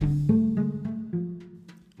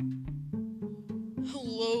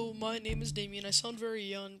my name is Damien. I sound very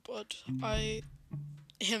young, but I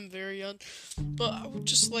am very young. But I would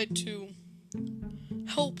just like to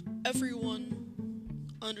help everyone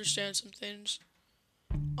understand some things.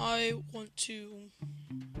 I want to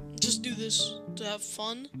just do this to have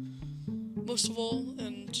fun, most of all,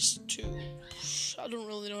 and just to. I don't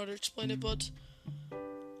really know how to explain it, but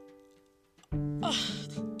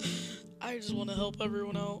I just want to help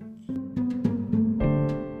everyone out.